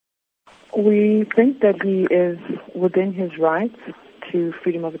We think that he is within his rights to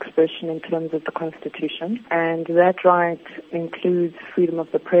freedom of expression in terms of the Constitution, and that right includes freedom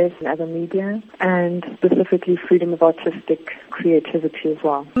of the press and other media, and specifically freedom of artistic creativity as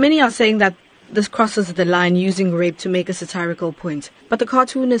well. Many are saying that this crosses the line using rape to make a satirical point, but the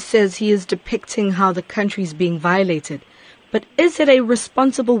cartoonist says he is depicting how the country is being violated. But is it a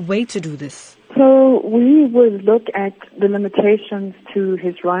responsible way to do this? So we would look at the limitations to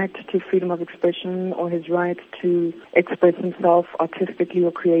his right to freedom of expression or his right to express himself artistically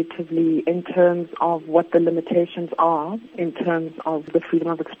or creatively in terms of what the limitations are in terms of the freedom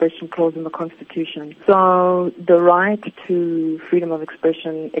of expression clause in the Constitution. So the right to freedom of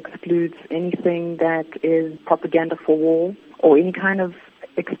expression excludes anything that is propaganda for war or any kind of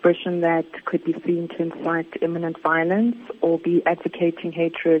expression that could be seen to incite imminent violence or be advocating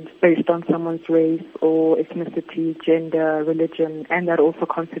hatred based on someone's race or ethnicity, gender, religion, and that also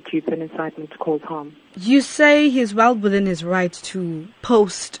constitutes an incitement to cause harm. You say he's well within his right to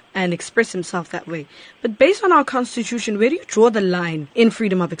post and express himself that way. But based on our Constitution, where do you draw the line in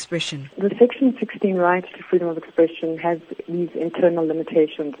freedom of expression? The Section 16 right to freedom of expression has these internal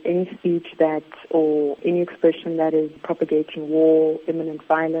limitations. Any speech that or any expression that is propagating war, imminent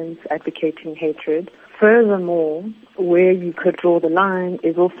violence, advocating hatred. Furthermore, where you could draw the line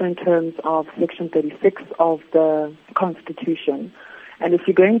is also in terms of Section 36 of the Constitution. And if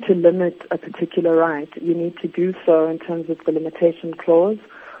you're going to limit a particular right, you need to do so in terms of the limitation clause,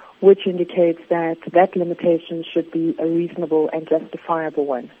 which indicates that that limitation should be a reasonable and justifiable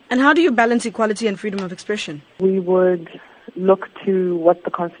one. And how do you balance equality and freedom of expression? We would look to what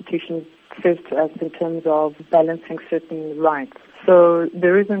the Constitution says to us in terms of balancing certain rights. So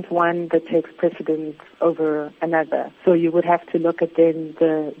there isn't one that takes precedence over another. So you would have to look at then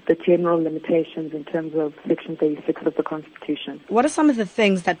the general limitations in terms of Section 36 of the Constitution. What are some of the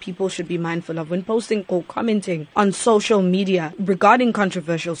things that people should be mindful of when posting or commenting on social media regarding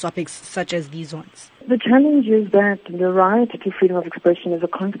controversial topics such as these ones? The challenge is that the right to freedom of expression is a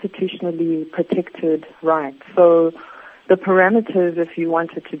constitutionally protected right. So the parameters, if you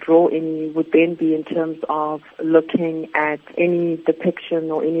wanted to draw any, would then be in terms of looking at any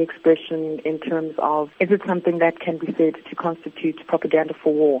depiction or any expression in terms of, is it something that can be said to constitute propaganda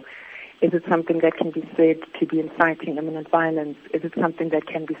for war? Is it something that can be said to be inciting imminent violence? Is it something that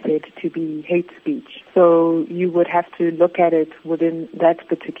can be said to be hate speech? So you would have to look at it within that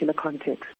particular context.